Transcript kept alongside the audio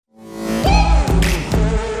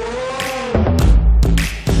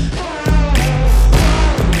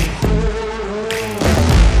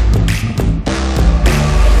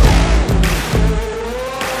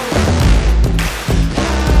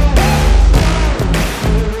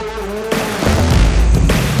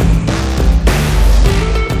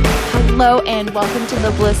Hello and welcome to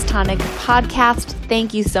the Bliss Tonic podcast.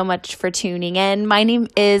 Thank you so much for tuning in. My name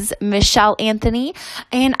is Michelle Anthony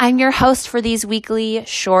and I'm your host for these weekly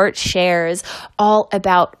short shares all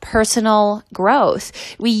about personal growth.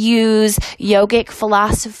 We use yogic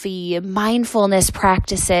philosophy, mindfulness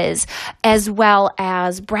practices, as well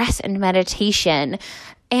as breath and meditation.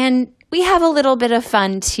 And we have a little bit of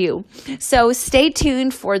fun too. So stay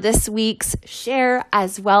tuned for this week's share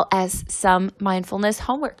as well as some mindfulness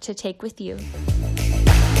homework to take with you.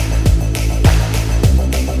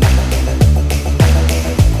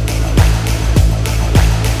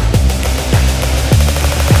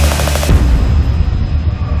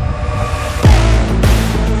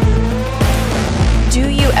 Do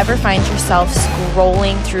you ever find yourself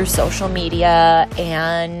scrolling through social media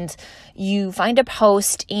and you find a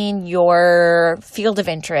post in your field of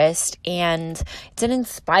interest and it's an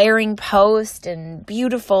inspiring post and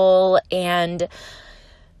beautiful, and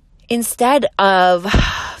instead of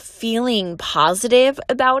feeling positive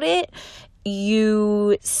about it,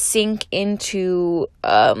 you sink into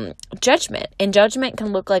judgment. And judgment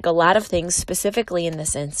can look like a lot of things. Specifically in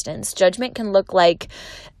this instance, judgment can look like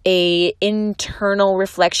a internal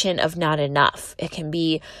reflection of not enough. It can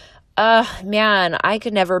be, man, I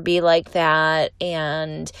could never be like that,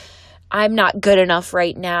 and I'm not good enough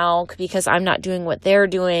right now because I'm not doing what they're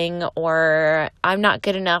doing, or I'm not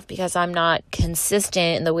good enough because I'm not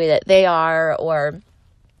consistent in the way that they are, or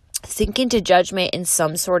sink into judgment in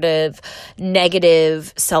some sort of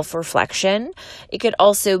negative self-reflection. It could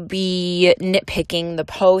also be nitpicking the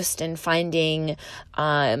post and finding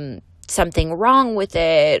something wrong with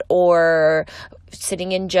it, or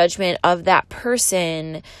sitting in judgment of that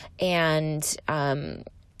person and,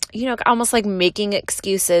 almost like making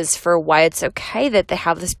excuses for why it's okay that they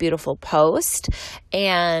have this beautiful post.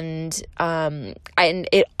 And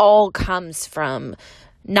it all comes from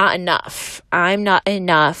not enough. I'm not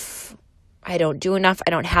enough. I don't do enough. I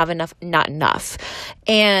don't have enough. Not enough.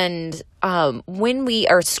 And when we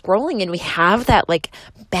are scrolling and we have that like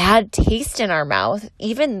bad taste in our mouth,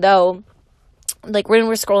 even though like when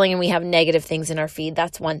we're scrolling and we have negative things in our feed,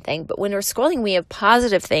 that's one thing. But when we're scrolling, we have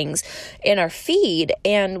positive things in our feed,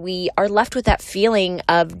 and we are left with that feeling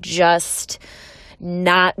of just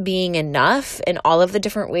not being enough and all of the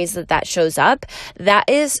different ways that that shows up. That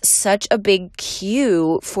is such a big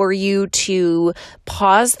cue for you to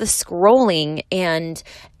pause the scrolling and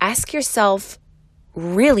ask yourself,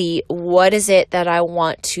 really, what is it that I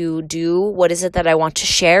want to do? What is it that I want to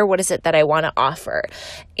share? What is it that I want to offer?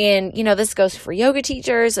 And, this goes for yoga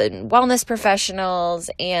teachers and wellness professionals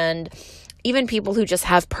and even people who just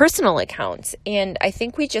have personal accounts. And I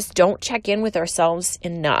think we just don't check in with ourselves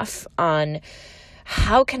enough on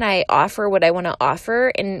how can I offer what I want to offer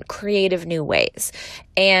in creative new ways.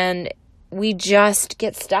 And we just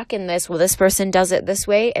get stuck in this, well, this person does it this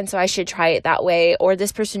way, and so I should try it that way, or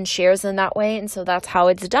this person shares in that way, and so that's how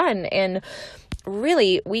it's done. And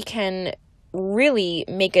really, we can really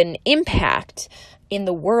make an impact in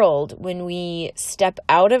the world when we step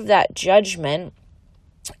out of that judgment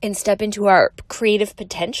and step into our creative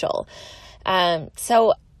potential.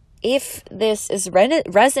 So if this is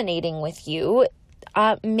resonating with you,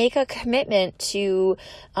 make a commitment to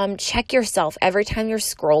check yourself every time you're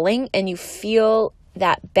scrolling and you feel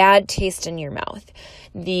that bad taste in your mouth,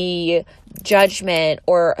 the judgment,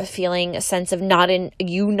 or a sense of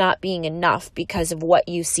not being enough because of what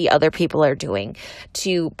you see other people are doing.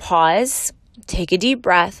 To pause, take a deep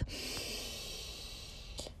breath,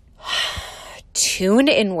 tune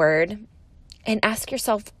inward, and ask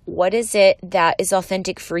yourself, what is it that is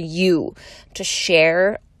authentic for you to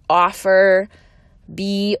share, offer,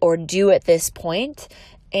 be, or do at this point,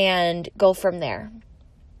 and go from there.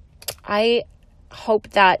 I hope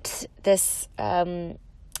that this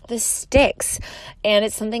sticks, and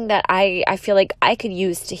it's something that I feel like I could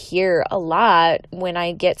use to hear a lot when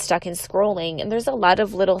I get stuck in scrolling. And there's a lot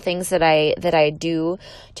of little things that I do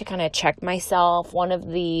to kind of check myself. One of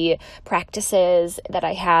the practices that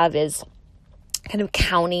I have is kind of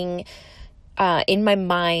counting in my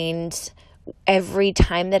mind every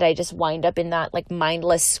time that I just wind up in that like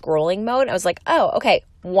mindless scrolling mode. I was like, oh, okay,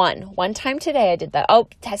 one time today I did that. Oh,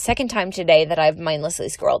 second time today that I've mindlessly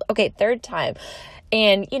scrolled. Okay, third time.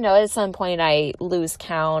 And, at some point I lose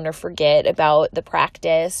count or forget about the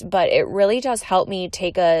practice, but it really does help me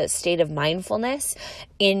take a state of mindfulness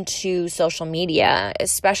into social media,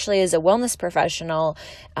 especially as a wellness professional.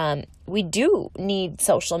 We do need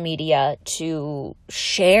social media to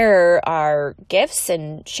share our gifts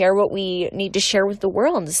and share what we need to share with the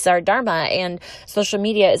world. This is our Dharma, and social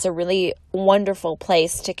media is a really wonderful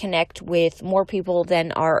place to connect with more people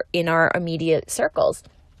than are in our immediate circles.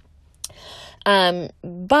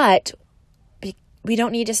 But we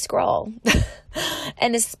don't need to scroll.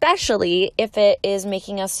 And especially if it is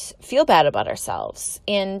making us feel bad about ourselves.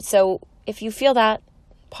 And so if you feel that,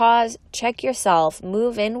 pause, check yourself,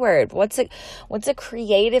 move inward. What's a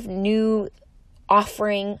creative new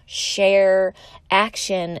offering, share,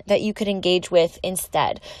 action that you could engage with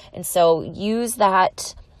instead? And so use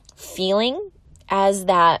that feeling as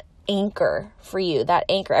that anchor for you, that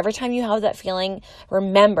anchor. Every time you have that feeling,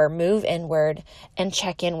 remember, move inward and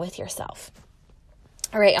check in with yourself.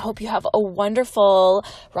 All right, I hope you have a wonderful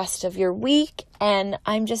rest of your week, and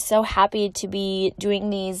I'm just so happy to be doing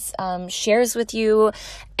these shares with you,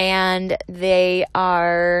 and they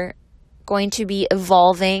are going to be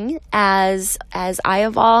evolving as I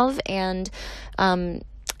evolve and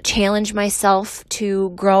challenge myself to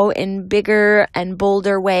grow in bigger and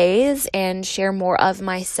bolder ways and share more of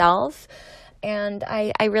myself. And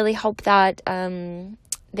I really hope that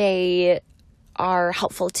they are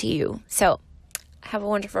helpful to you. So have a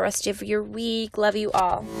wonderful rest of your week. Love you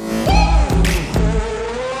all.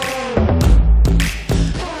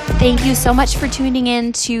 Thank you so much for tuning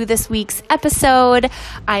in to this week's episode.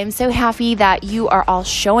 I'm so happy that you are all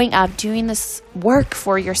showing up, doing this work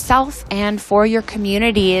for yourself and for your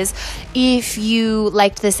communities. If you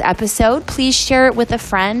liked this episode, please share it with a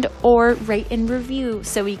friend or rate and review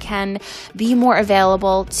so we can be more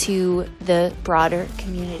available to the broader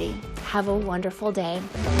community. Have a wonderful day.